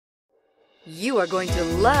You are going to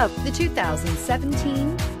love the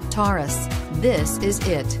 2017 Taurus. This is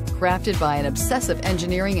it. Crafted by an obsessive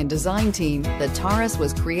engineering and design team, the Taurus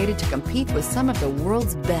was created to compete with some of the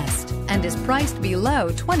world's best and is priced below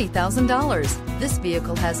 $20,000. This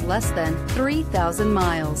vehicle has less than 3,000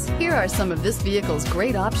 miles. Here are some of this vehicle's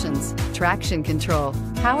great options: traction control,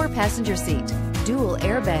 power passenger seat, dual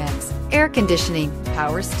airbags, air conditioning,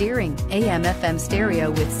 power steering, AM/FM stereo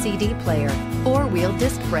with CD player, four-wheel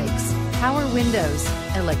disc brakes, power windows,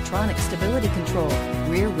 electronic stability control,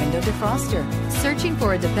 rear window defroster. Searching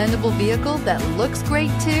for a dependable vehicle that looks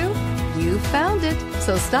great too? You found it,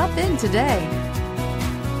 so stop in today.